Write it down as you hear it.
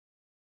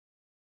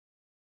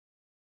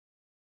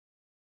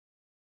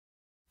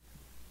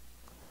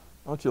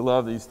Don't you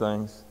love these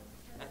things?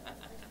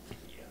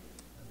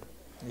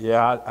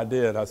 Yeah, I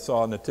did. I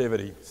saw a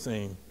nativity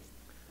scene,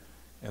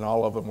 and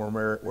all of them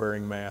were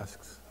wearing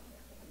masks.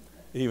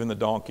 Even the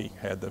donkey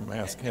had a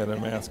mask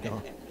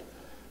on.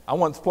 I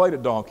once played a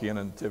donkey in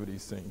a nativity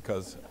scene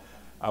because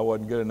I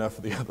wasn't good enough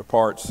for the other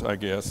parts, I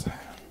guess.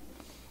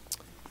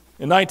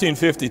 In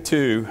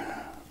 1952,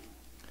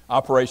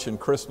 Operation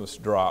Christmas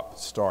Drop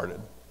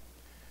started.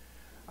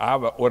 I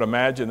would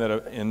imagine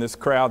that in this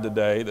crowd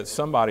today that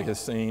somebody has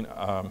seen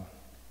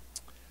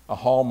a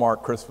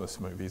Hallmark Christmas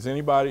movie. Is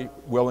anybody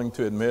willing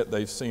to admit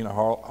they've seen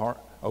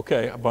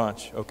Okay, a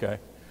bunch, okay.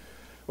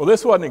 Well,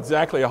 this wasn't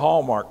exactly a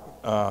Hallmark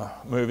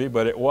movie,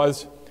 but it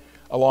was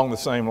along the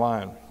same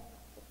line.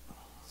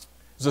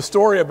 It's a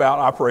story about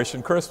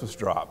Operation Christmas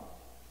Drop.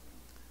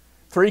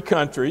 3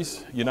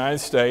 countries, United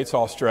States,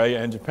 Australia,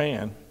 and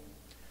Japan,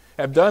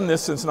 have done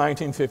this since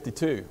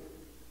 1952.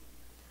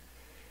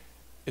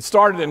 It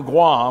started in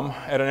Guam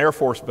at an Air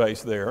Force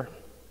base there,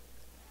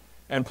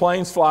 and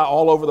planes fly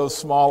all over those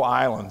small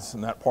islands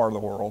in that part of the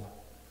world,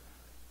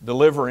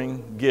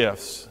 delivering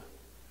gifts,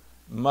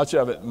 much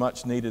of it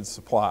much needed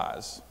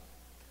supplies.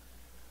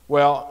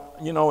 Well,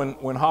 you know,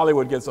 when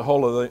Hollywood gets a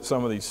hold of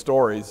some of these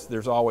stories,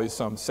 there's always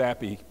some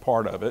sappy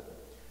part of it.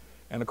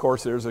 And of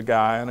course, there's a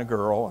guy and a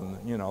girl,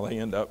 and you know, they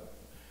end up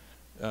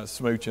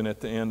smooching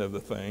at the end of the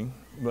thing.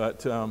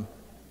 But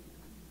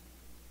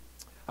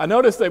I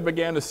noticed they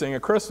began to sing a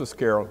Christmas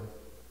carol.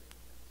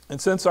 And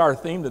since our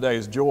theme today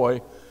is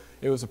joy,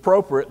 it was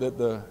appropriate that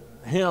the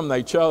hymn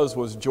they chose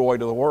was Joy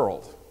to the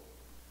World.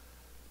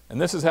 And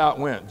this is how it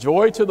went.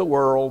 Joy to the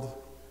world,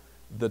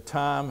 the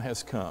time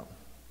has come.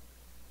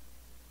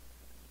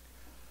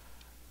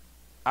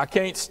 I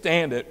can't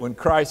stand it when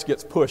Christ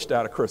gets pushed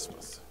out of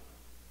Christmas.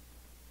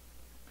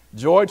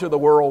 Joy to the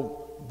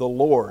world, the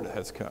Lord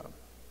has come.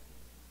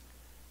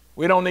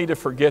 We don't need to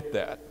forget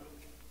that.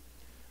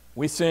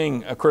 We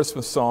sing a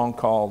Christmas song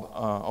called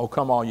 "O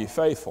Come All Ye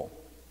Faithful."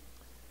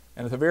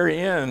 And at the very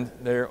end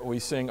there we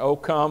sing, "O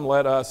come,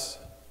 let us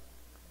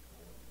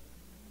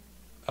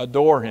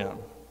adore him."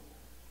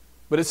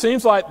 But it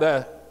seems like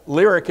the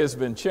lyric has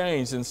been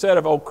changed. Instead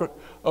of,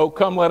 "Oh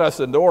come, let us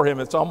adore him,"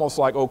 it's almost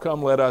like, "Oh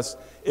come, let us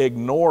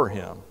ignore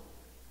him."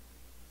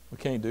 We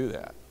can't do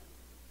that.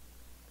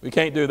 We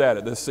can't do that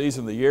at this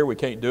season of the year. We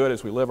can't do it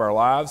as we live our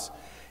lives.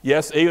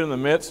 Yes, even in the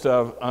midst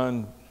of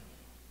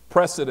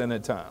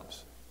unprecedented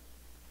times.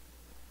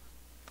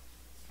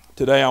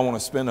 Today I want to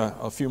spend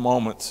a few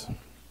moments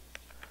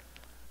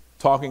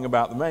talking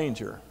about the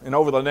manger. And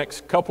over the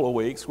next couple of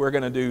weeks, we're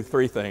going to do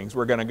 3 things.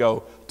 We're going to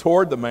go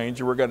toward the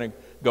manger, we're going to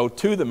go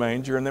to the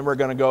manger, and then we're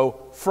going to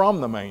go from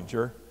the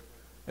manger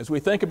as we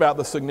think about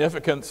the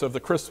significance of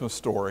the Christmas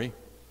story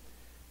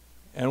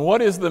and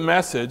what is the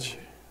message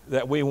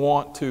that we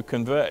want to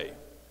convey.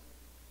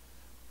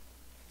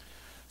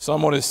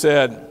 Someone has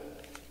said,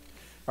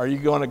 "Are you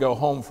going to go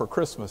home for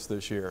Christmas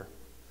this year?"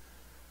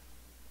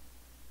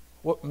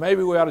 Well,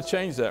 maybe we ought to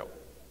change that.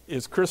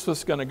 Is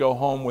Christmas going to go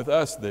home with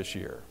us this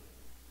year?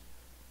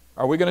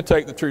 Are we going to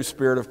take the true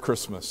spirit of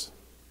Christmas?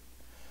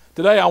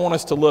 Today I want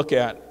us to look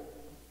at,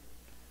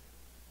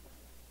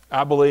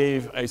 I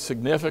believe, a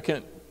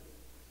significant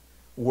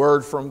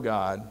word from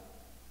God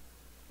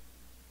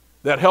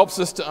that helps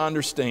us to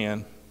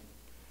understand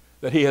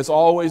that He has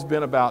always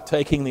been about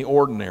taking the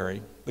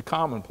ordinary, the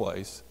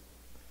commonplace,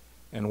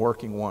 and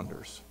working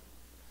wonders.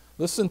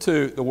 Listen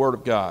to the Word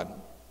of God.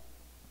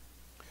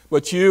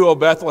 "But you, O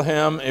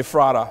Bethlehem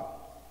Ephratah,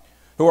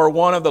 who are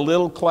one of the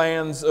little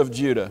clans of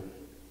Judah,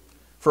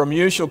 from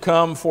you shall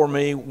come for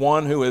me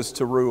one who is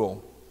to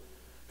rule,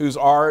 whose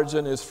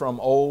origin is from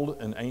old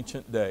and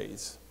ancient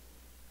days."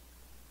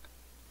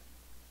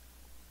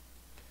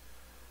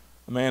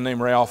 A man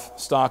named Ralph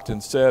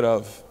Stockton said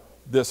of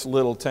this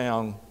little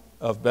town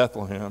of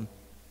Bethlehem,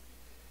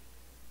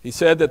 he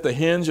said that the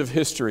hinge of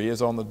history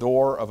is on the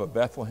door of a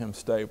Bethlehem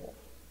stable.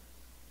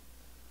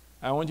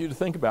 I want you to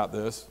think about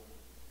this,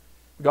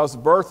 because the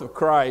birth of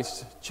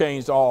Christ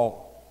changed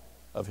all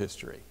of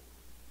history.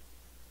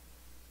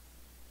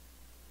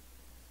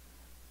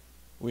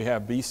 We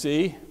have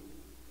BC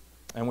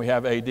and we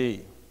have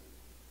AD.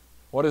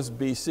 What does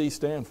BC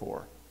stand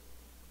for?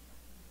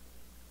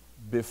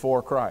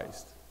 Before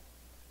Christ.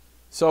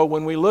 So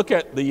when we look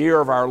at the year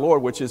of our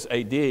Lord, which is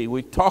AD,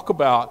 we talk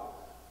about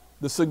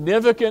the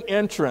significant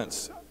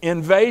entrance,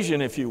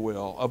 invasion, if you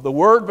will, of the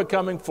Word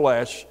becoming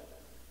flesh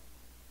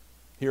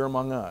here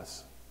among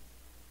us.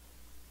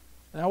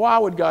 Now, why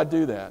would God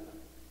do that?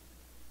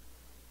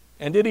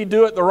 And did He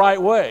do it the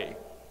right way?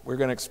 We're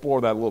going to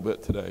explore that a little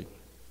bit today.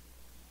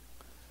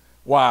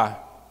 Why?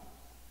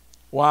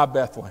 Why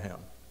Bethlehem?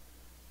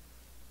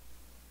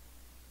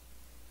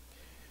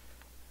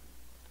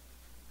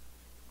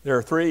 There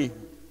are three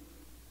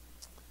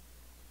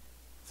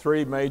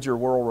major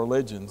world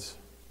religions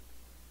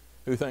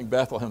who think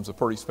Bethlehem's a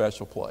pretty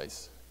special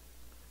place: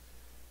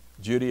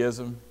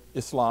 Judaism,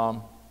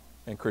 Islam,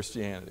 and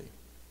Christianity.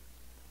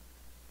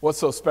 What's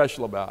so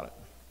special about it?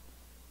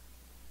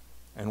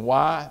 And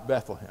why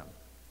Bethlehem?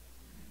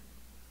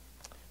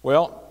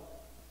 Well,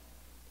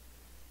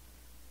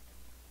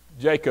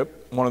 Jacob,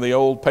 one of the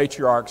old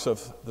patriarchs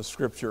of the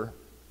Scripture,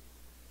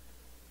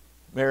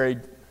 married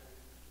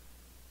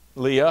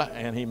Leah,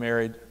 and he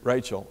married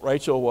Rachel.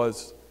 Rachel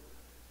was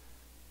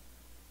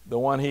the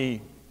one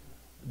he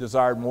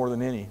desired more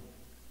than any.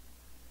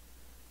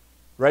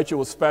 Rachel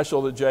was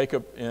special to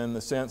Jacob in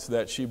the sense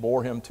that she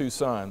bore him two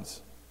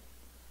sons,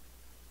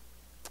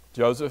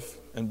 Joseph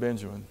and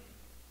Benjamin.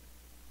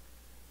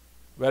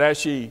 But as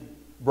she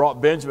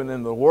brought Benjamin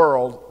into the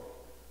world,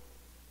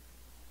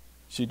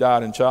 she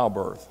died in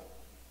childbirth.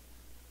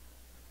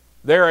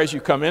 There, as you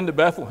come into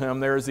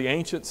Bethlehem, there is the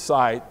ancient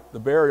site, the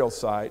burial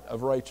site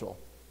of Rachel.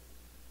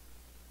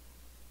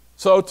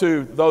 So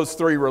to those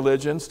three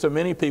religions, to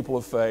many people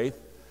of faith,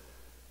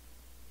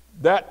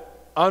 that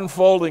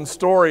unfolding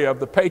story of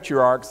the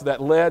patriarchs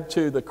that led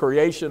to the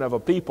creation of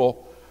a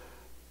people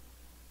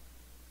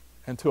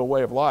and to a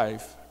way of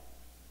life,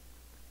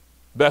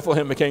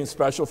 Bethlehem became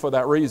special for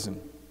that reason.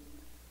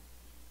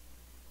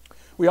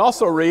 We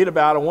also read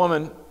about a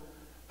woman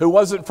who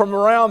wasn't from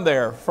around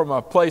there, from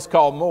a place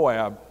called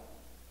Moab.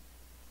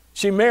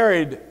 She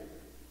married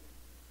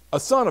a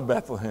son of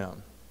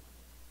Bethlehem,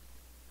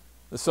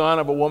 the son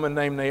of a woman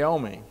named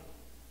Naomi.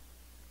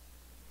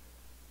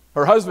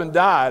 Her husband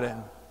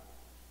died,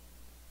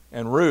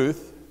 and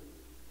Ruth,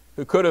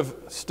 who could have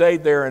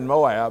stayed there in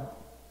Moab,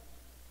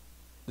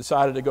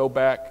 decided to go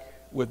back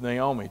with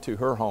Naomi to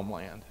her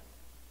homeland.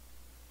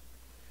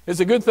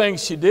 It's a good thing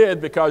she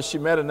did, because she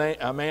met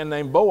a man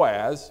named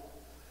Boaz.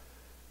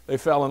 They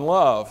fell in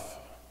love.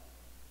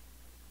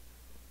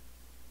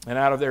 And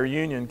out of their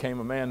union came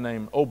a man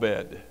named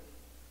Obed.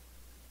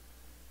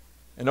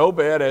 And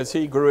Obed, as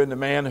he grew into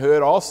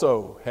manhood,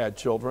 also had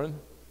children.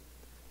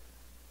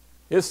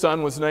 His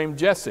son was named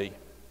Jesse.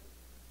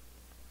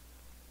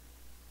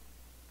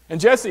 And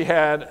Jesse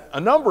had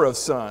a number of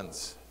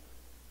sons.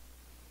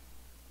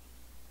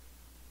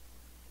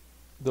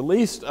 The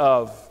least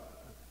of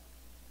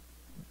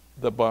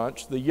the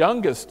bunch, the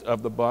youngest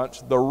of the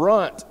bunch, the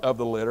runt of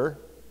the litter,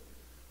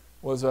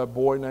 was a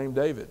boy named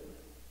David.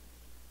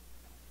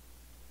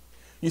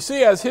 You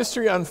see, as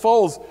history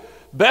unfolds,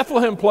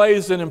 Bethlehem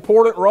plays an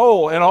important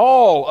role in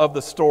all of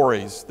the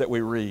stories that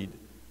we read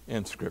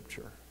in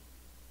Scripture.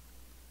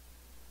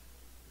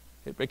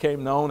 It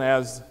became known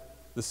as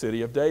the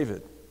city of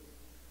David,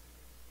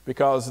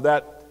 because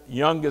that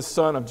youngest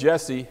son of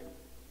Jesse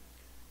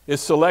is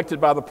selected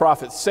by the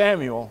prophet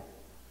Samuel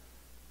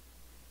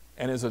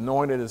and is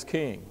anointed as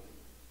king.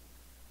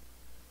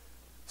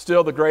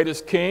 Still the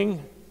greatest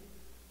king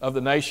of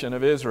the nation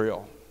of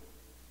Israel.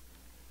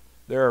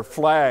 Their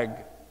flag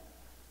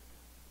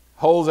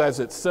holds as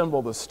its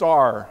symbol the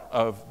Star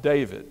of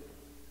David.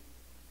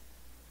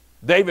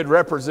 David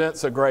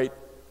represents a great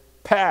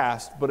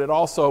past, but it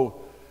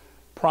also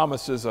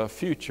promises a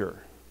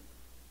future.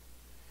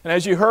 And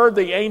as you heard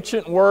the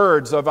ancient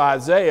words of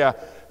Isaiah,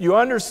 you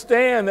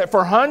understand that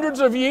for hundreds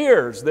of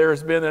years there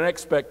has been an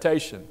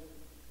expectation.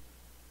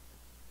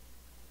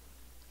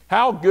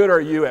 How good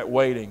are you at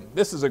waiting?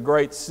 This is a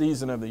great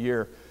season of the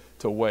year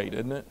to wait,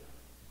 isn't it?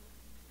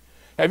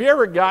 Have you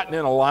ever gotten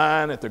in a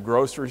line at the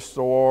grocery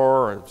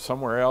store or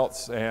somewhere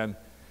else and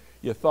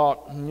you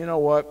thought, you know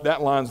what,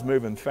 that line's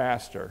moving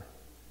faster.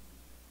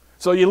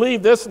 So you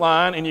leave this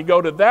line and you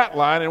go to that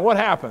line, and what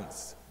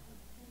happens?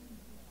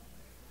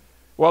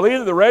 Well,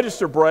 either the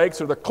register breaks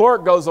or the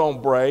clerk goes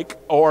on break,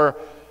 or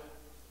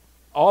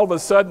all of a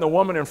sudden the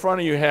woman in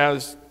front of you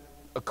has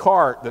a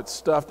cart that's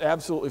stuffed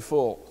absolutely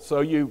full. So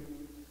you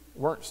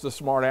weren't so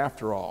smart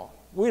after all.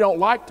 We don't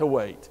like to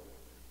wait.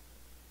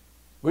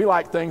 We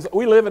like things.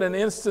 We live in an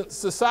instant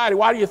society.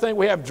 Why do you think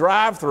we have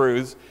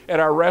drive-thrus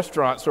at our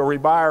restaurants where we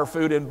buy our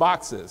food in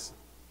boxes?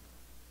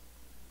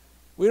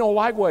 We don't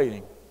like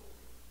waiting.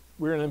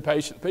 We're an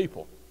impatient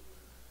people.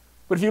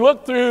 But if you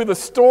look through the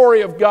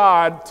story of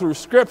God through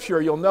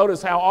Scripture, you'll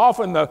notice how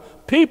often the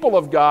people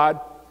of God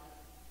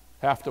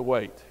have to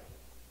wait.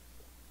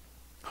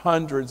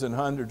 Hundreds and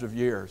hundreds of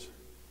years.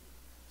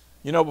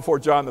 You know, before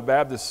John the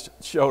Baptist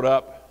showed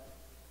up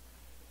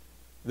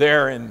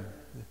there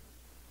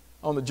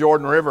on the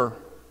Jordan River,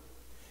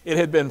 it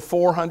had been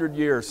 400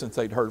 years since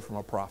they'd heard from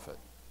a prophet.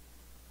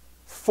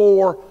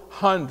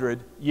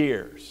 400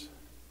 years.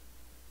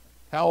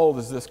 How old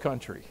is this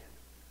country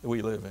that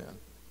we live in?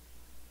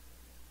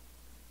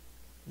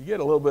 You get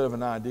a little bit of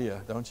an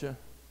idea, don't you?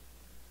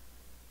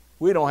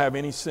 We don't have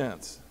any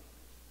sense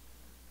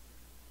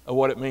of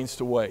what it means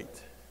to wait.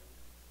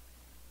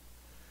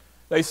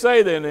 They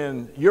say that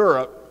in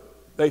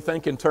Europe, they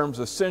think in terms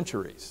of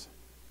centuries.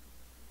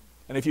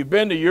 And if you've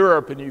been to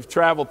Europe and you've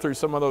traveled through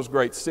some of those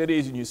great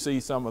cities and you see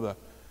some of the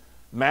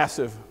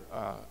massive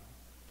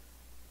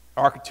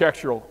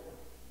architectural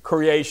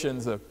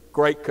creations of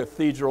great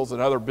cathedrals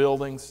and other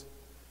buildings,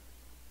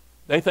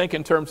 they think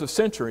in terms of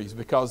centuries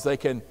because they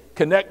can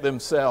connect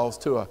themselves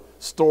to a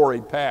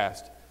storied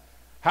past.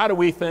 How do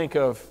we think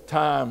of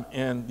time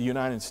in the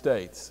United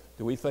States?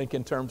 Do we think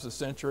in terms of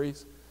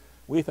centuries?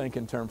 We think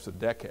in terms of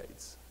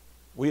decades.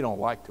 We don't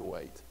like to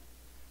wait.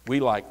 We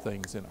like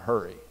things in a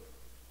hurry.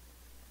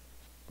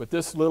 But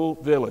this little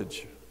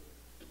village,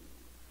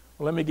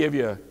 well, let me give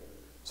you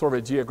sort of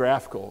a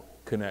geographical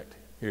connect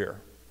here.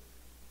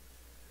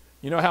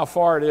 You know how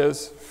far it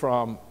is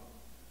from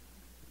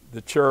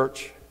the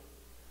church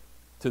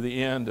to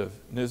the end of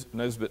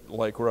Nisbet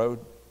Lake Road?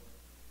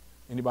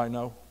 Anybody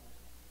know?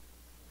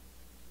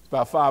 It's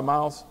about 5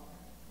 miles,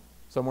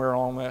 somewhere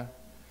along there.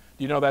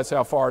 Do you know that's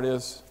how far it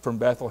is from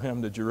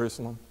Bethlehem to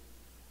Jerusalem?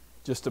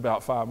 Just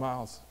about 5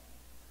 miles.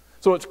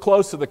 So it's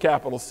close to the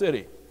capital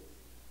city.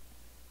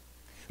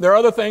 There are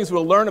other things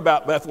we'll learn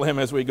about Bethlehem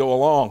as we go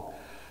along.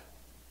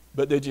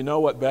 But did you know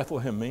what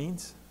Bethlehem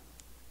means?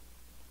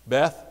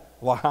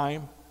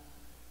 Beth-Lahem.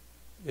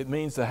 It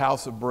means the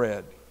house of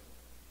bread.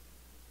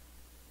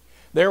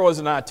 There was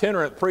an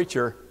itinerant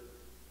preacher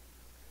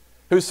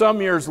who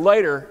some years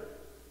later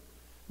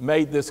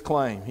made this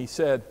claim. He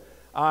said,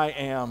 "I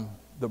am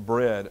the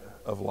bread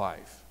of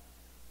life."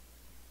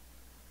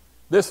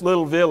 This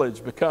little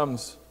village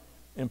becomes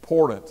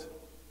important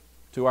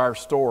to our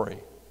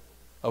story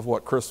of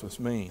what Christmas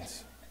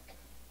means.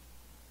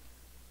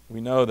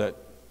 We know that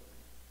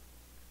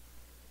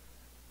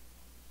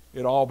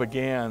it all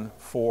began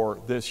for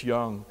this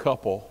young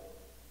couple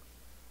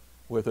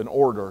with an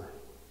order.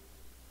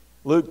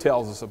 Luke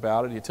tells us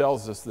about it. He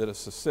tells us that a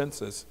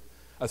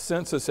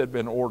census had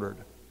been ordered.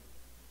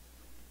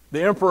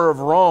 The emperor of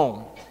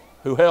Rome,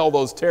 who held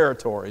those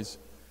territories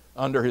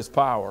under his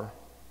power,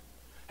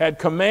 had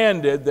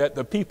commanded that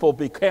the people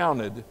be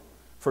counted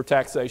for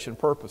taxation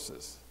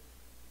purposes.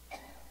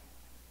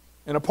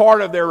 And a part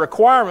of their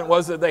requirement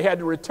was that they had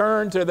to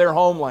return to their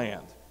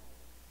homeland.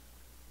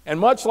 And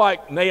much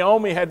like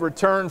Naomi had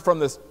returned from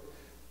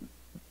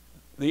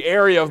the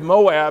area of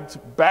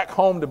Moab back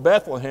home to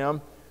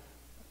Bethlehem,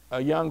 a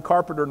young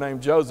carpenter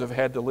named Joseph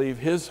had to leave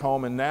his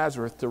home in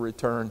Nazareth to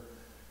return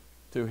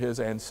to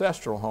his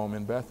ancestral home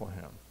in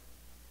Bethlehem.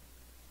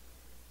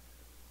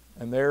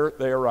 And there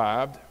they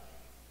arrived.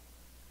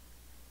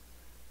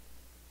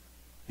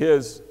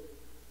 His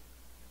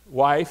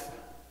wife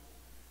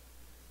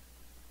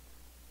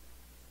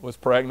was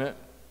pregnant.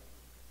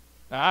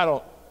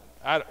 Now,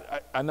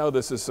 I know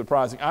this is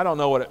surprising. I don't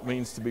know what it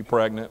means to be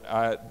pregnant.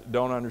 I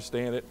don't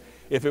understand it.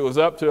 If it was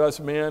up to us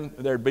men,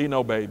 there'd be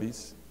no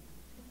babies.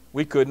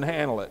 We couldn't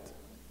handle it.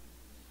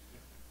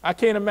 I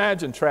can't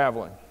imagine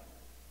traveling.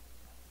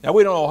 Now,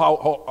 we don't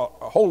know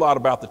a whole lot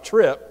about the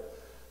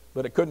trip,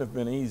 but it couldn't have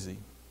been easy.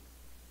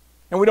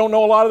 And we don't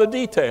know a lot of the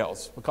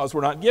details because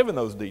we're not given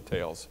those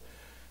details.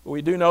 But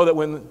we do know that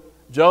when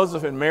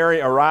Joseph and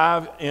Mary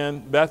arrive in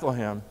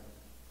Bethlehem,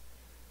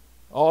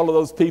 all of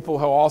those people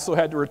who also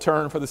had to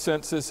return for the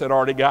census had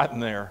already gotten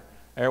there.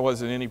 There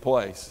wasn't any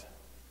place.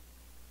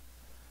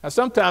 Now,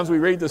 sometimes we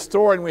read the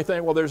story and we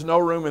think, well, there's no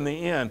room in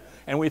the inn.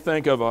 And we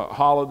think of a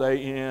Holiday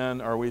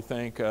Inn, or we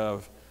think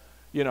of,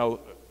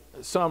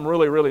 some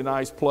really, really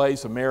nice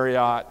place, a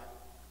Marriott.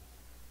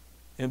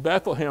 In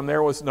Bethlehem,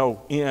 there was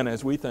no inn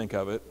as we think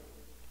of it.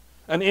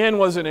 An inn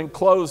was an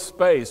enclosed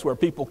space where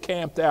people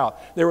camped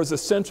out. There was a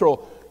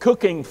central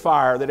cooking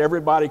fire that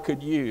everybody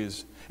could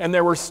use. And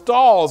there were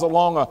stalls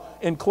along an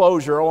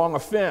enclosure, along a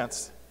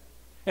fence.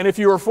 And if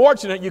you were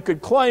fortunate, you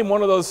could claim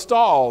one of those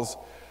stalls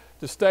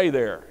to stay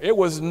there. It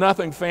was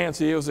nothing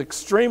fancy. It was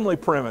extremely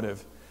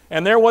primitive.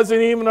 And there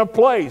wasn't even a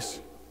place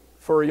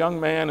for a young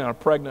man and a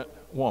pregnant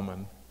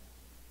woman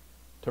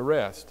to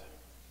rest.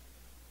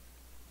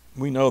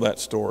 We know that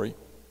story.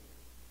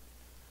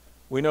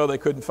 We know they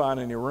couldn't find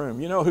any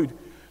room. You know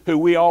who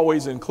we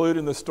always include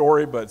in the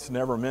story, but it's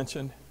never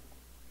mentioned?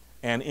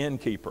 An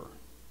innkeeper.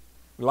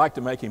 We like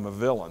to make him a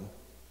villain.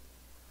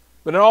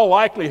 But in all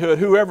likelihood,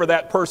 whoever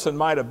that person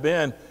might have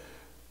been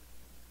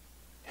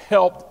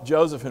helped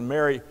Joseph and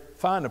Mary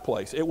find a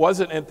place. It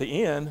wasn't at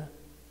the inn.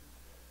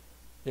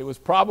 It was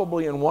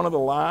probably in one of the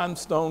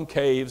limestone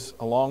caves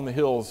along the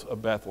hills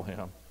of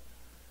Bethlehem.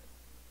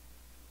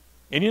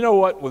 And you know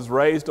what was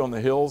raised on the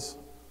hills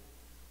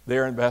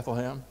there in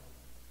Bethlehem?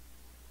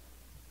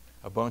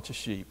 A bunch of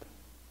sheep.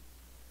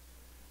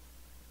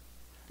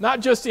 Not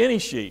just any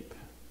sheep.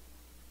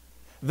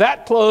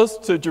 That close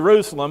to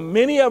Jerusalem,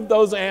 many of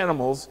those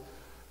animals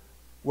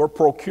were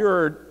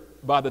procured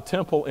by the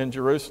temple in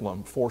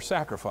Jerusalem for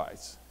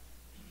sacrifice.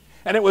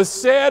 And it was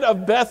said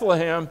of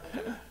Bethlehem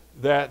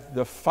that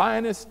the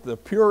finest, the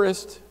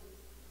purest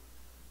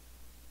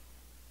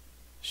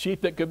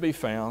sheep that could be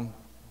found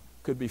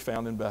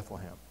in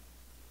Bethlehem.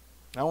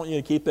 I want you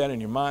to keep that in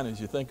your mind as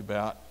you think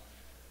about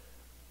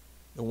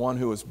the one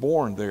who was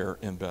born there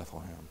in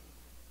Bethlehem.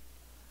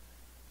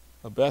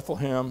 A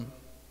Bethlehem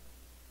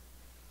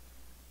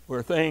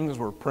where things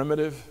were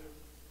primitive.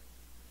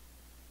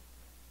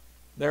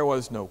 There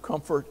was no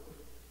comfort,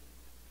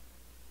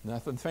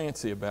 nothing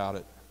fancy about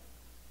it.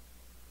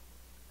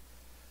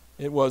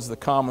 It was the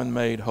common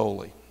made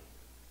holy.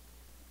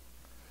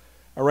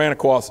 I ran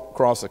across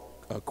a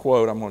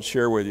quote I'm going to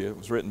share with you. It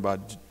was written by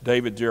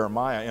David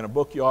Jeremiah in a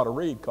book you ought to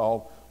read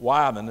called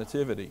Why the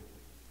Nativity.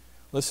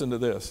 Listen to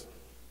this.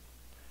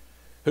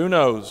 Who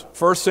knows?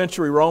 First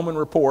century Roman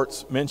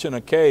reports mention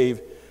a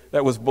cave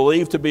that was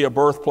believed to be a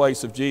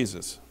birthplace of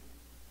Jesus.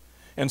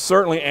 And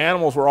certainly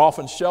animals were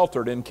often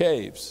sheltered in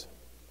caves.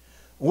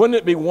 Wouldn't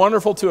it be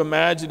wonderful to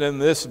imagine in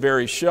this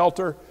very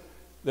shelter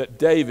that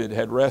David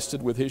had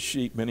rested with his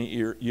sheep many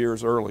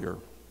years earlier?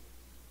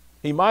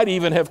 He might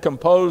even have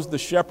composed the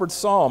shepherd's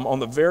psalm on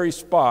the very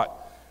spot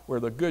where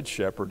the good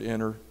shepherd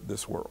entered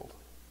this world.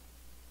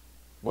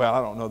 Well, I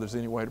don't know there's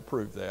any way to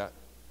prove that.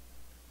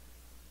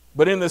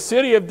 But in the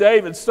city of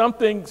David,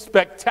 something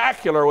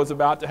spectacular was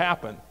about to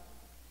happen.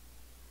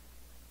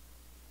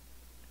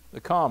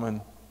 The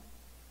common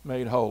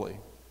made holy.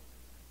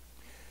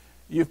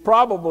 You've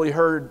probably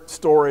heard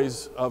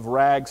stories of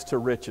rags to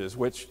riches,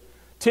 which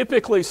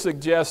typically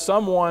suggests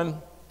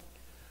someone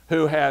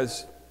who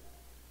has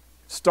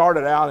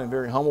started out in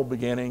very humble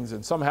beginnings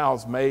and somehow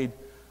has made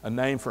a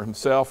name for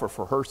himself or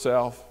for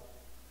herself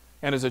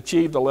and has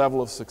achieved a level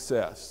of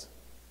success.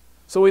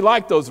 So we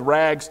like those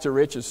rags to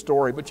riches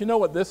story, but you know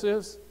what this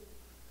is?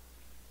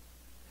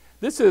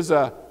 This is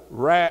a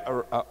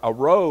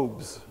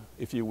robes,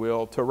 if you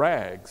will, to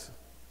rags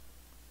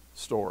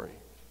story.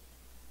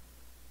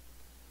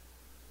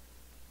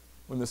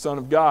 When the Son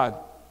of God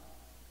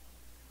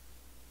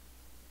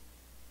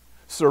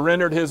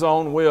surrendered his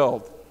own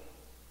will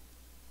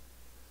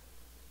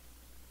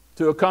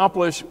to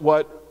accomplish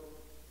what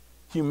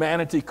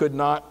humanity could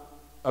not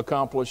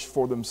accomplish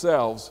for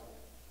themselves.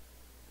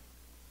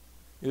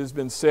 It has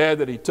been said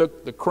that he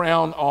took the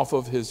crown off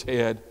of his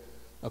head,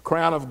 a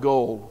crown of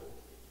gold,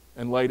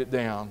 and laid it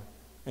down.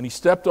 And he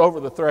stepped over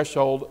the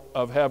threshold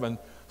of heaven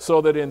so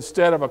that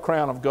instead of a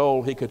crown of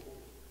gold, he could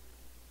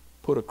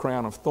put a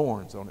crown of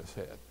thorns on his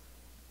head.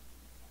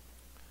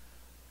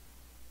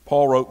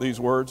 Paul wrote these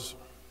words,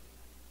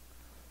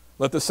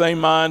 "Let the same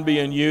mind be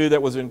in you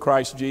that was in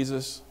Christ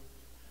Jesus,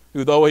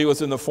 who though he was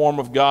in the form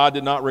of God,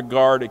 did not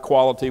regard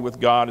equality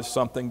with God as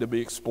something to be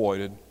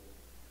exploited.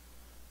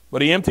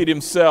 But he emptied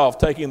himself,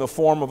 taking the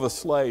form of a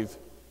slave.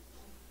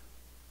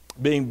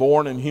 Being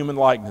born in human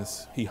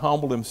likeness, he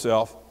humbled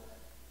himself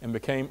and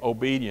became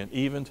obedient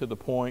even to the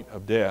point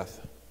of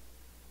death,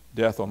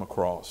 death on the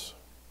cross."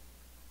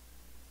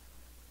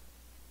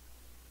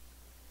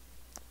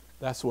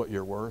 That's what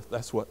you're worth.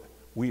 That's what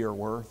we are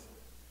worth.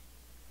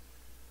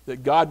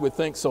 That God would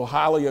think so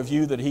highly of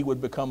you that he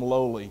would become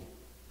lowly.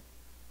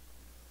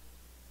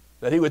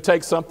 That he would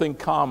take something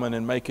common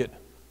and make it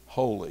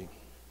holy.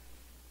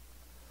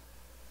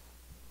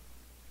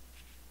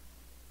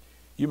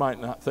 You might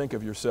not think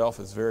of yourself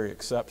as very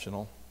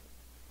exceptional.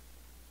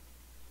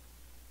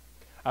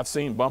 I've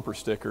seen bumper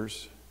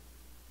stickers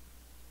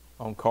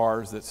on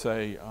cars that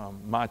say,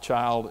 "My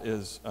child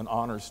is an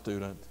honors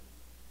student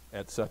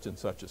at such and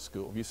such a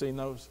school." Have you seen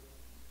those?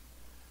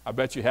 I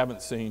bet you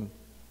haven't seen,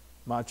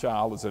 "My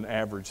child is an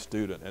average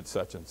student at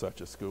such and such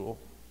a school."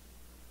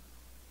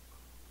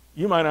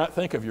 You might not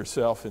think of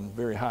yourself in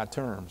very high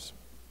terms.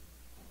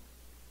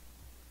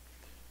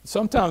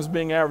 Sometimes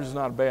being average is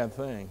not a bad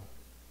thing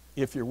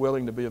if you're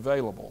willing to be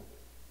available.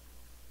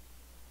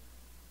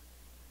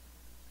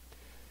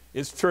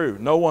 It's true,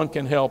 no one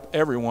can help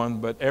everyone,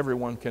 but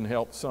everyone can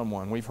help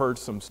someone. We've heard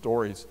some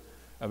stories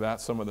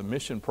about some of the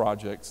mission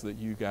projects that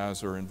you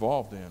guys are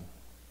involved in.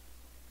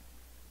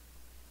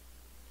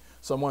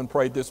 Someone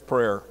prayed this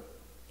prayer,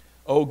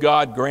 "Oh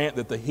God, grant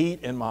that the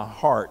heat in my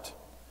heart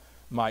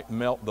might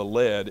melt the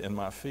lead in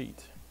my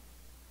feet."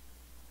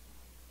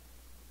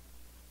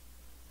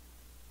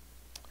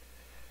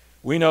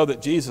 We know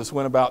that Jesus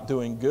went about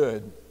doing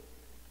good,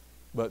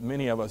 but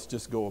many of us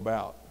just go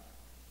about.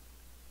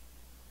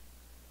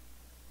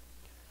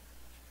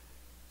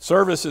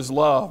 Service is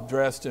love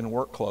dressed in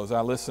work clothes.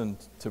 I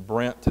listened to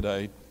Brent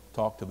today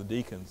talk to the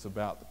deacons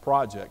about the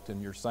project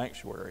in your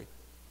sanctuary.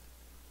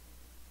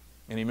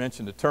 And he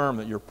mentioned a term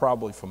that you're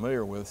probably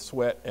familiar with,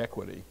 sweat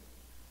equity.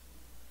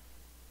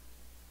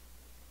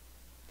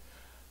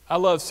 I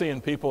love seeing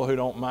people who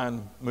don't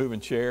mind moving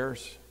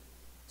chairs,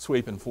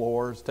 sweeping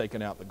floors,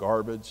 taking out the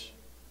garbage.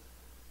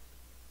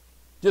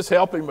 Just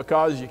helping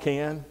because you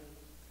can,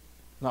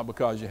 not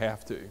because you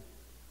have to.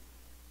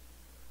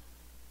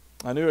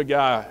 I knew a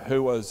guy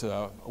who was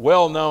a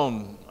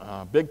well-known,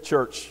 big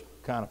church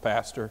kind of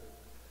pastor.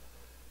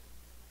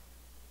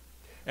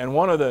 And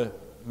one of the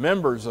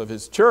members of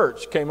his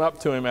church came up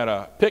to him at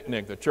a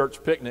picnic. The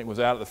church picnic was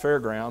out at the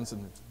fairgrounds,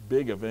 and it's a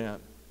big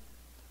event.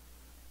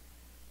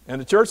 And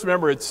the church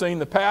member had seen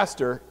the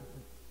pastor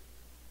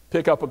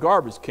pick up a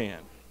garbage can.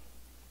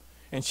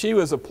 And she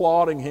was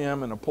applauding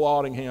him.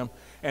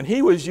 And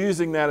he was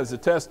using that as a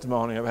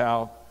testimony of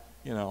how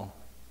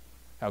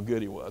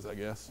good he was, I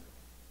guess.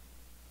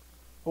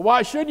 Well,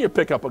 why shouldn't you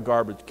pick up a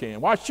garbage can?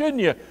 Why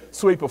shouldn't you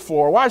sweep a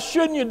floor? Why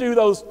shouldn't you do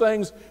those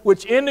things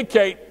which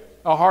indicate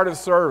a heart of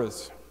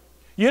service?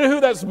 You know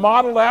who that's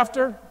modeled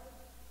after?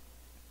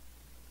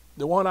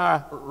 The one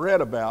I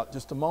read about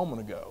just a moment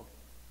ago,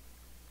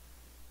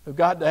 who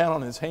got down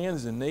on his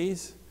hands and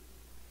knees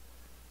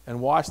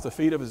and washed the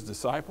feet of his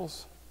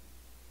disciples.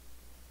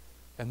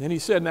 And then he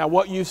said, "Now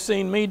what you've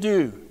seen me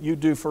do, you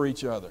do for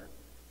each other."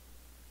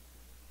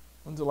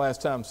 When's the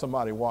last time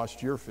somebody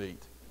washed your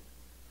feet?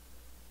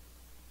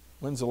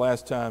 When's the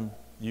last time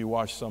you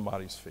washed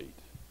somebody's feet?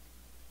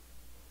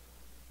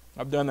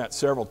 I've done that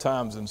several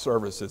times in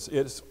services.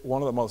 It's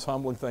one of the most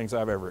humbling things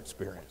I've ever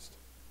experienced.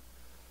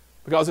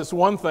 Because it's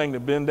one thing to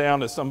bend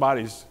down to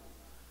somebody's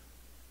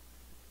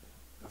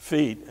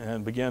feet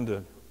and begin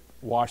to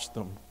wash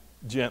them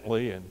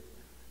gently and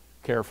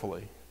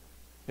carefully.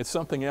 It's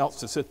something else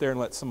to sit there and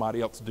let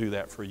somebody else do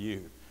that for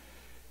you.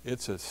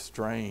 It's a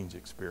strange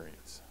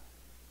experience.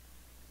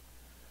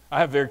 I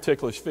have very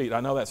ticklish feet.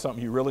 I know that's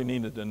something you really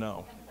needed to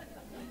know.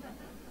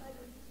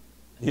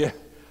 Yeah.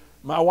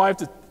 My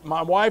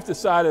wife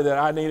decided that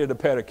I needed a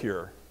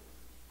pedicure.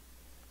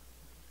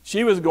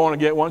 She was going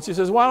to get one. She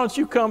says, "Why don't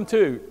you come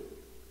too?"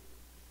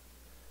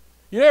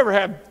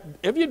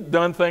 Have you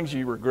done things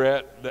you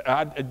regret?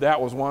 That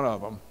was one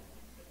of them.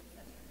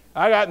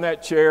 I got in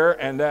that chair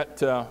and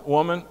that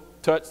woman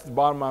touched the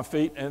bottom of my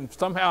feet, and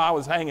somehow I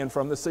was hanging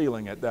from the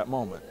ceiling at that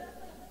moment.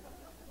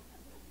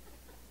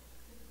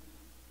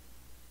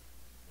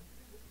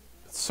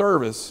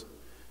 Service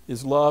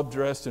is love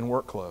dressed in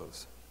work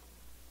clothes.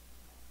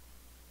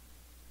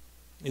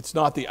 It's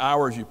not the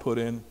hours you put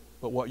in,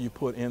 but what you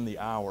put in the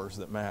hours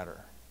that matter.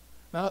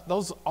 Now,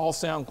 those all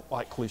sound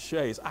like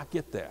cliches. I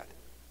get that.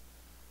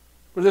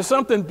 But there's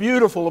something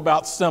beautiful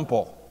about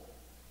simple,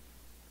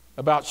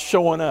 about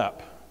showing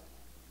up.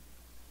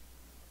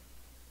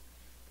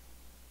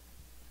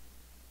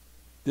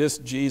 This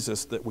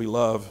Jesus that we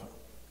love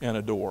and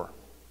adore.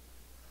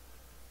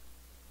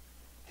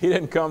 He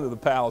didn't come to the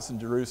palace in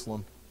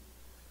Jerusalem.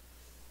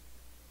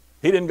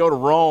 He didn't go to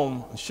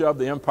Rome and shove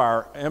the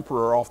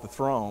emperor off the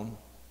throne.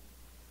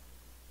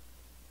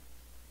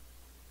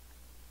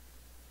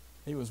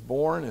 He was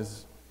born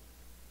as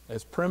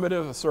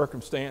primitive a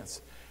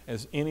circumstance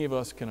as any of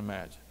us can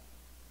imagine.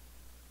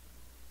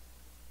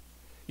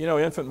 You know,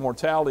 infant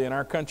mortality in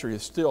our country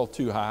is still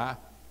too high.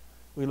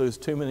 We lose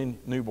too many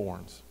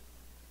newborns.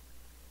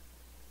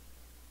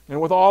 And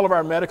with all of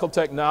our medical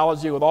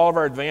technology, with all of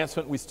our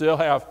advancement, we still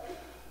have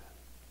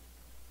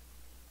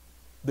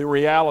the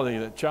reality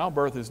that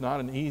childbirth is not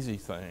an easy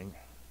thing.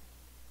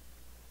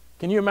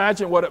 Can you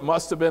imagine what it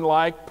must have been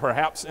like,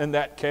 perhaps in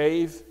that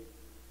cave,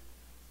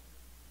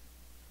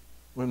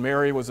 when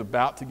Mary was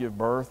about to give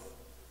birth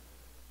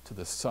to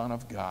the Son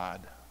of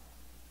God?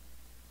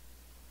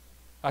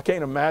 I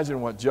can't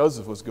imagine what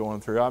Joseph was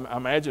going through. I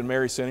imagine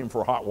Mary sent him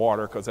for hot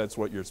water because that's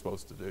what you're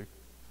supposed to do.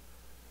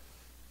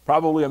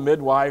 Probably a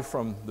midwife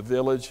from the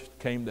village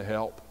came to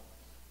help.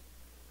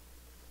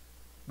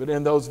 But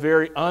in those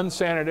very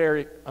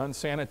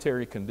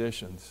unsanitary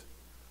conditions,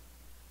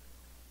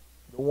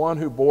 the one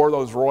who bore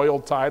those royal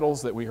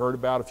titles that we heard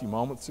about a few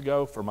moments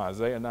ago from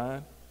Isaiah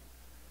 9,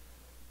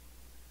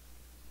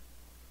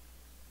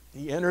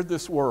 he entered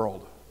this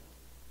world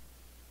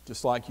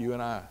just like you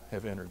and I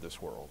have entered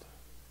this world.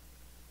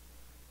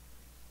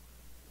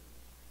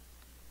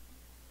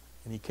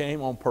 And he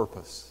came on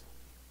purpose.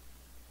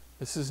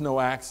 This is no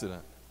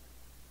accident.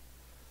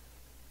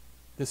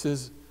 This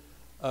is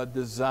a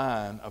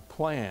design, a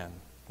plan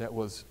that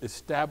was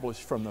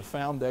established from the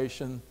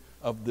foundation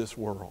of this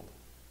world.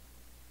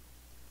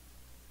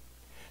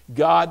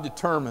 God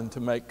determined to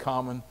make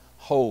common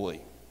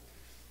holy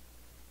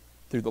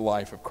through the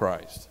life of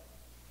Christ.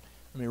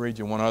 Let me read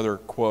you one other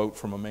quote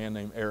from a man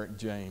named Eric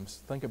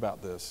James. Think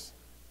about this.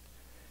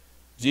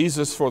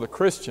 Jesus, for the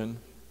Christian,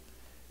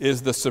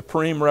 is the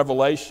supreme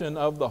revelation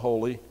of the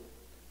holy.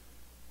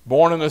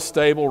 Born in a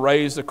stable,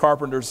 raised a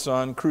carpenter's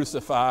son,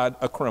 crucified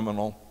a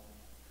criminal.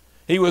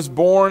 He was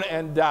born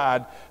and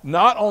died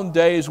not on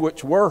days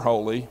which were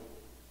holy,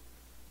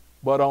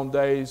 but on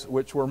days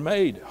which were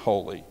made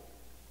holy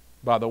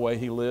by the way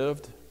he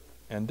lived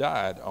and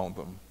died on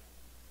them.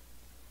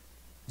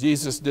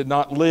 Jesus did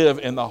not live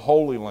in the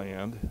Holy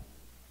Land.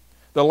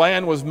 The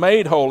land was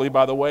made holy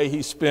by the way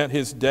he spent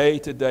his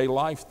day-to-day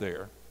life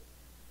there.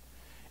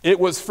 It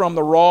was from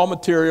the raw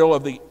material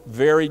of the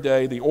very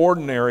day, the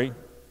ordinary,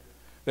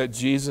 that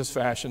Jesus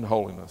fashioned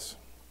holiness.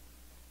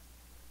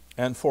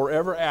 And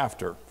forever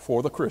after,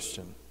 for the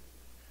Christian,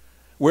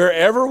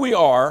 wherever we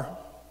are,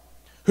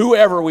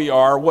 whoever we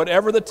are,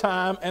 whatever the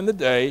time and the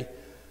day,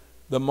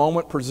 the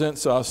moment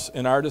presents us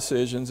in our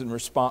decisions and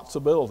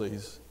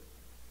responsibilities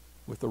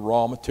with the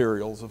raw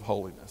materials of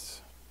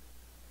holiness,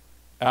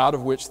 out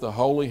of which the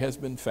holy has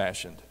been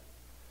fashioned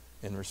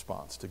in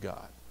response to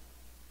God.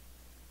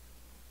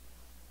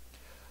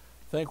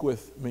 Think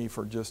with me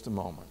for just a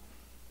moment.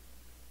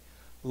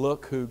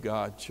 Look who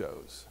God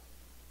chose.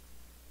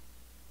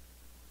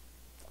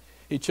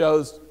 He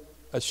chose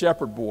a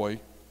shepherd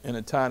boy in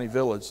a tiny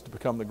village to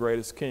become the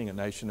greatest king a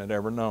nation had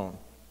ever known.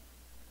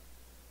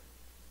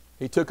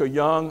 He took a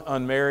young,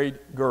 unmarried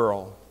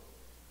girl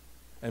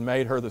and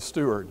made her the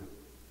steward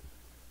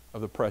of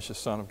the precious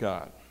Son of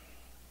God.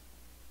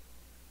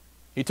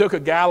 He took a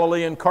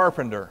Galilean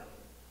carpenter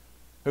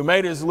who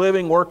made his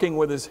living working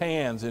with his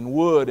hands in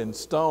wood and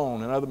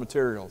stone and other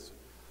materials.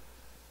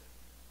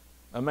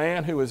 A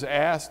man who was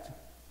asked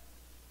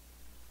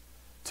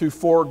to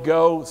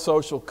forego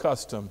social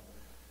custom,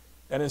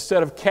 and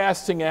instead of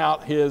casting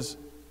out his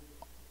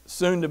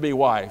soon-to-be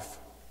wife,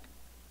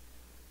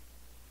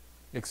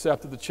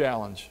 accepted the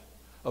challenge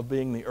of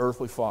being the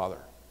earthly father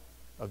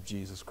of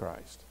Jesus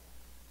Christ.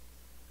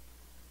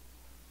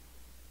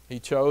 He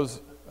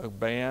chose a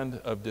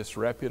band of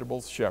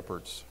disreputable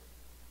shepherds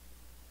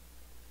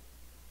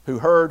who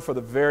heard for the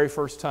very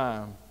first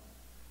time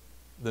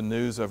the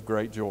news of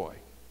great joy.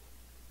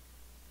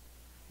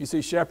 You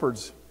see,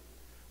 shepherds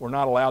were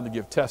not allowed to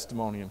give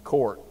testimony in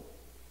court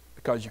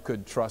because you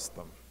couldn't trust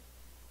them.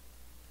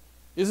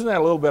 Isn't that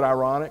a little bit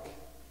ironic?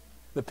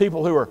 The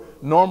people who are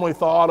normally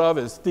thought of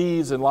as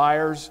thieves and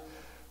liars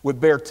would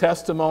bear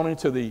testimony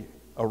to the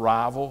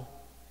arrival,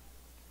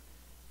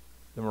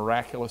 the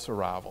miraculous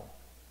arrival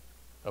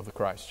of the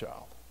Christ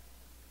child.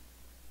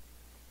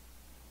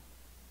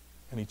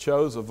 And he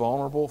chose a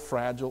vulnerable,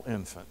 fragile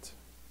infant.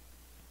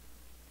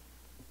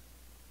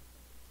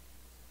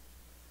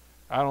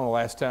 I don't know the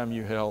last time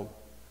you held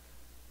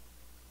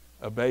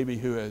a baby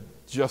who had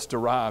just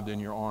arrived in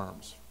your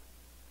arms.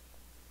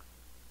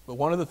 But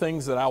one of the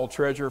things that I will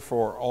treasure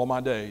for all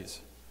my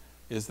days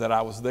is that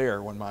I was there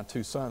when my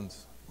 2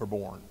 sons were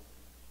born.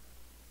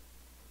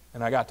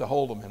 And I got to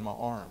hold them in my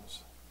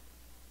arms.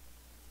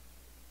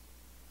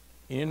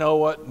 You know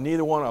what?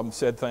 Neither one of them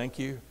said thank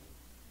you.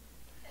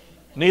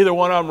 Neither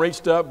one of them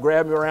reached up,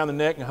 grabbed me around the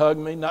neck and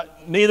hugged me.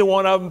 Neither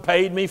one of them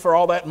paid me for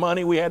all that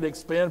money we had to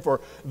expend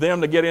for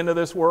them to get into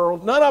this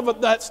world. None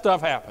of that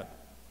stuff happened.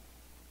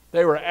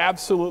 They were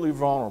absolutely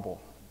vulnerable.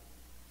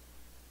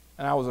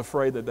 And I was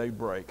afraid that they'd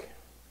break.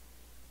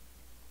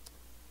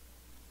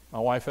 My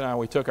wife and I,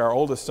 we took our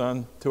oldest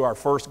son to our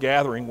first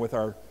gathering with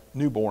our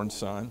newborn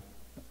son.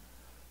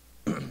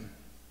 And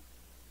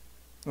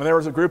there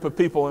was a group of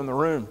people in the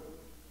room.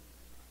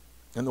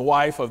 And the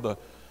wife of the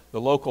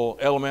local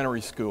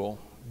elementary school,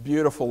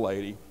 beautiful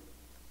lady,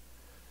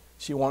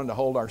 she wanted to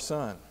hold our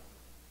son.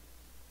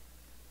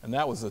 And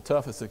that was the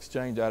toughest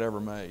exchange I'd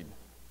ever made,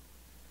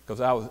 because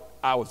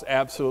I was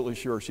absolutely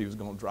sure she was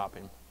going to drop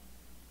him.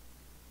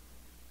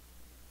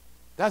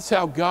 That's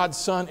how God's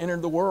Son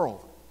entered the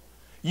world.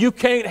 You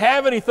can't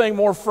have anything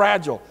more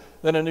fragile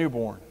than a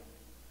newborn.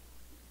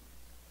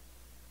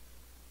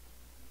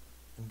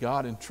 And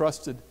God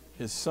entrusted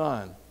His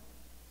Son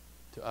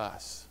to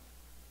us.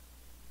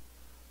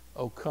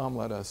 Oh, come,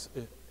 let us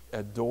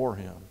adore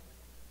Him.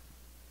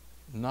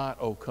 Not,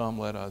 oh, come,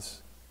 let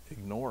us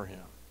ignore Him.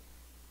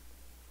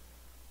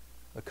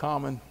 The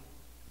common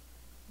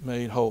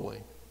made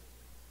holy.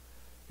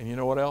 And you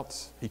know what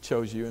else? He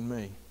chose you and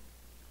me.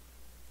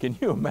 Can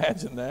you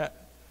imagine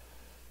that?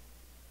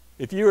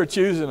 If you were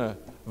choosing a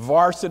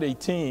varsity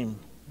team,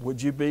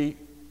 would you be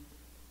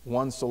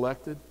one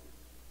selected?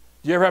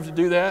 Do you ever have to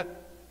do that?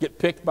 Get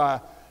picked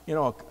by,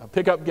 a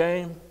pickup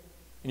game,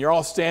 and you're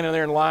all standing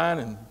there in line,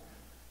 and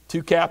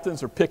 2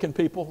 captains are picking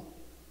people.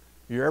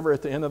 You're ever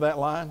at the end of that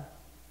line?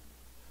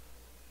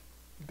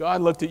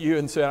 God looked at you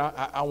and said,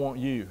 I want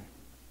you.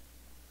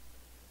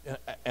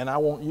 And I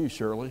want you,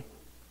 Shirley.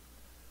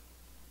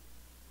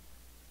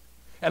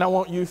 And I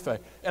want you, Faye.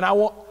 And I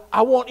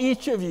want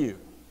each of you.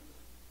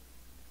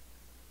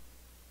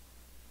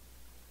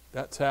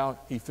 That's how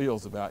He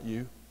feels about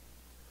you.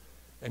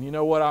 And you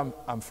know what?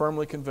 I'm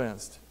firmly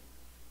convinced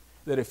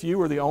that if you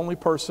were the only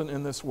person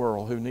in this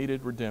world who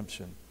needed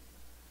redemption,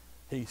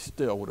 He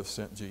still would have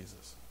sent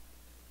Jesus.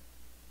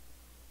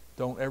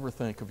 Don't ever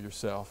think of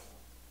yourself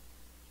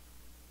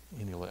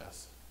any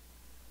less.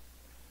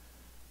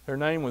 Her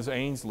name was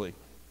Ainsley.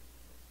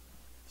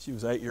 She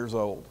was 8 years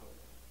old.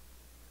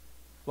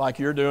 Like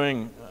you're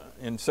doing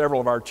in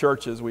several of our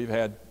churches, we've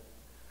had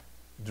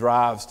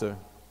drives to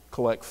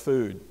collect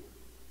food.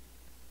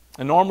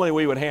 And normally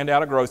we would hand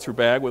out a grocery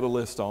bag with a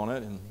list on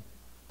it, and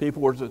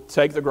people were to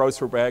take the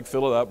grocery bag,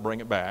 fill it up, bring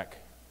it back.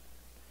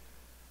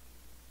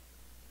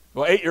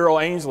 Well,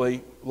 8-year-old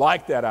Ainsley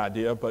liked that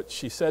idea, but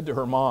she said to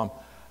her mom,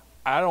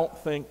 I don't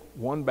think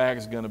one bag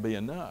is going to be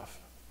enough.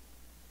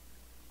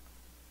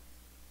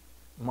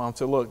 Mom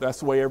said, look, that's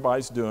the way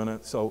everybody's doing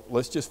it, so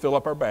let's just fill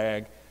up our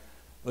bag.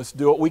 Let's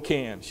do what we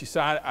can. She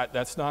said,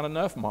 that's not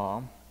enough,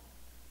 Mom.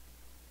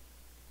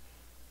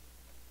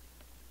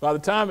 By the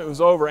time it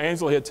was over,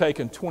 Ainsley had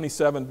taken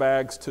 27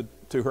 bags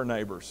to her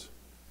neighbors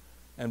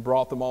and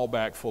brought them all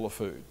back full of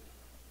food.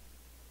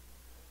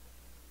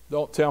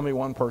 Don't tell me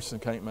one person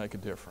can't make a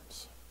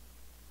difference.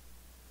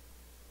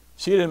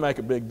 She didn't make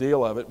a big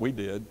deal of it. We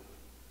did,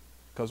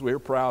 because we were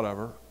proud of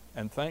her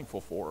and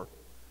thankful for her.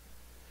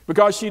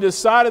 Because she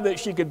decided that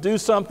she could do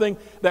something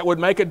that would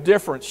make a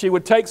difference. She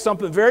would take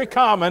something very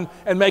common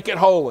and make it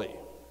holy.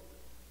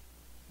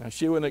 Now,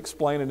 she wouldn't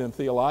explain it in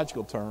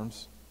theological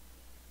terms.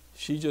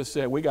 She just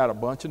said, we got a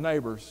bunch of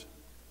neighbors,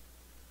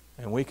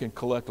 and we can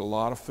collect a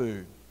lot of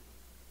food.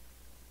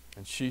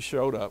 And she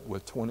showed up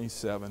with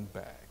 27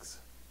 bags.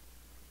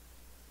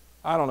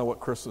 I don't know what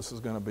Christmas is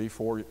going to be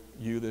for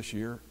you this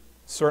year.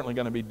 It's certainly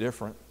going to be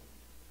different.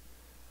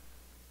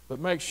 But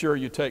make sure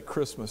you take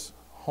Christmas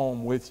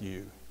home with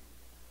you.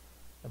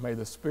 And may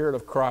the Spirit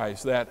of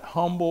Christ, that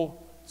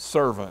humble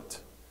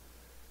servant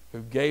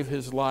who gave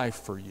His life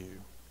for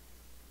you,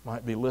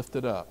 might be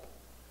lifted up,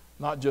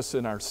 not just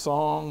in our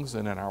songs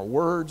and in our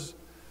words,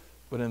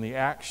 but in the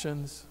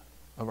actions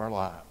of our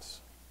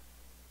lives.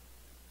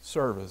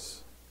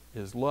 Service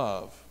is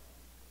love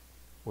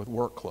with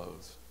work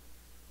clothes.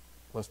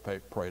 Let's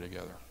pray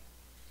together.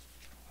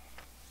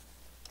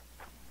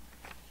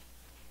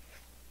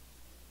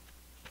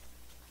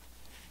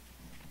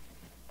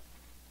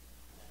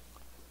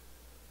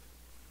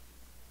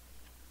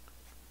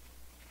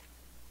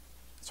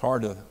 It's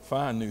hard to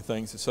find new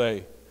things to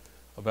say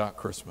about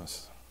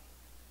Christmas.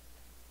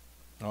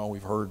 Oh,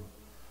 we've heard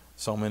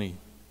so many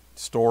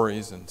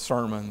stories and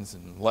sermons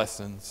and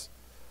lessons.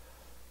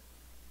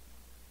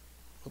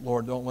 But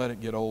Lord, don't let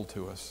it get old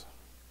to us.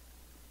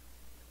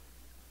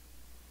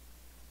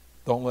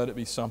 Don't let it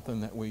be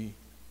something that we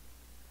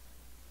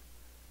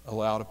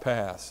allow to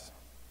pass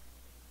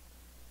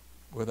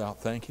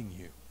without thanking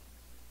you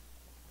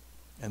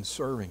and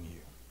serving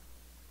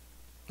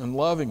you and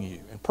loving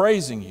you and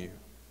praising you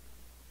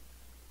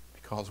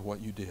because of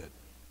what you did.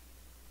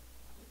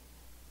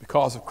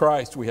 Because of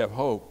Christ, we have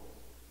hope.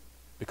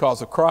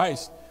 Because of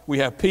Christ, we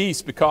have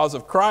peace. Because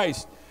of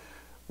Christ,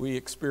 we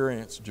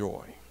experience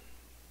joy.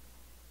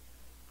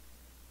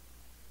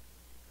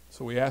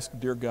 So we ask,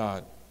 dear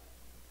God,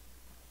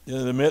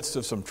 in the midst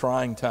of some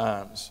trying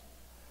times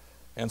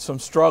and some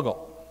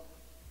struggle,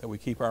 that we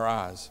keep our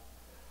eyes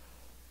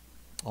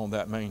on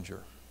that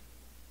manger.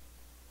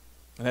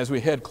 And as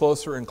we head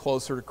closer and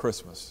closer to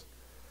Christmas,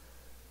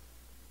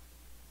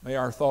 may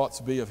our thoughts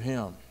be of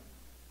Him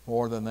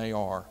more than they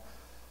are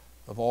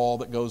of all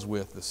that goes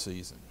with the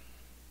season.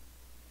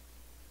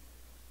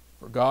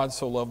 For God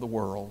so loved the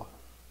world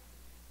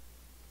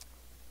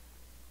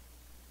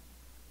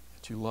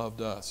that you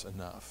loved us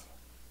enough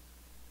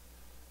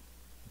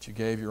that you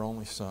gave your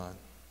only Son.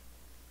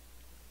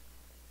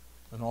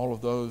 And all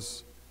of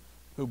those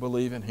who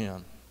believe in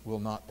Him will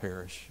not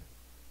perish,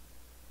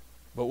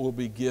 but will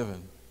be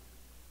given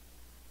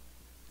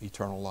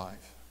eternal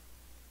life.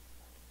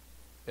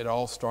 It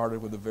all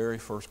started with the very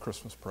first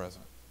Christmas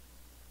present,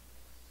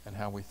 and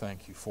how we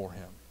thank you for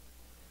Him.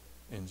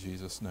 In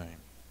Jesus' name,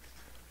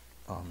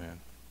 amen.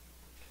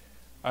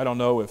 I don't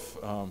know if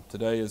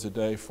today is a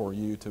day for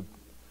you to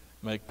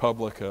make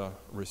public a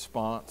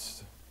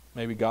response.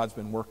 Maybe God's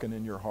been working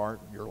in your heart,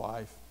 your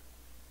life.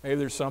 Maybe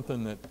there's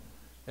something that,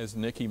 as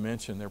Nikki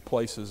mentioned, there are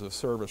places of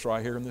service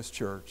right here in this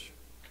church.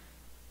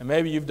 And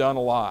maybe you've done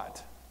a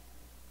lot,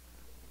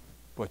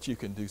 but you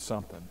can do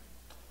something.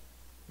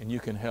 And you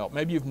can help.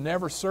 Maybe you've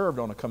never served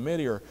on a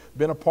committee or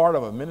been a part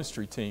of a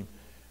ministry team.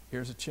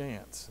 Here's a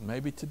chance.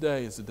 Maybe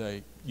today is the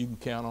day you can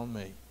count on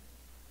me.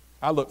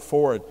 I look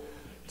forward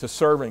to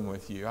serving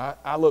with you.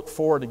 I look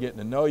forward to getting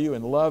to know you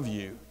and love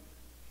you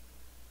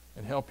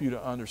and help you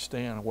to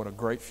understand what a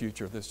great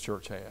future this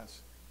church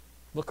has.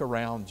 Look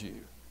around you.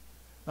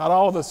 Not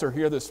all of us are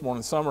here this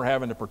morning. Some are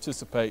having to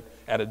participate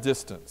at a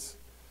distance.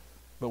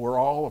 But we're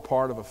all a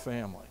part of a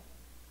family.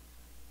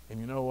 And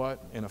you know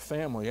what? In a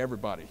family,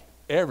 everybody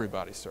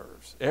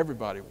serves.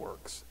 Everybody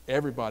works.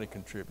 Everybody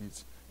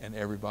contributes. And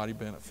everybody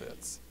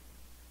benefits.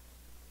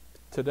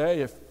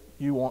 Today, if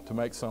you want to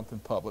make something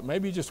public,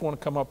 maybe you just want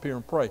to come up here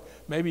and pray.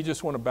 Maybe you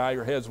just want to bow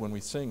your heads when we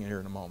sing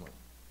here in a moment.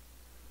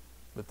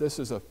 But this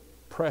is a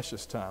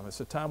precious time. It's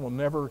a time we'll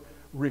never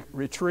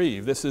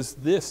retrieve. This is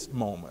this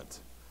moment.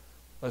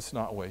 Let's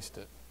not waste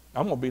it.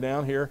 I'm going to be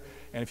down here,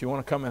 and if you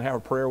want to come and have a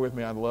prayer with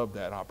me, I'd love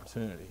that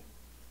opportunity.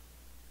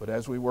 But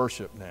as we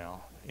worship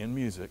now in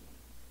music,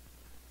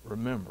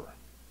 remember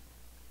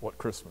what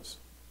Christmas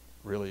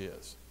really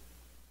is.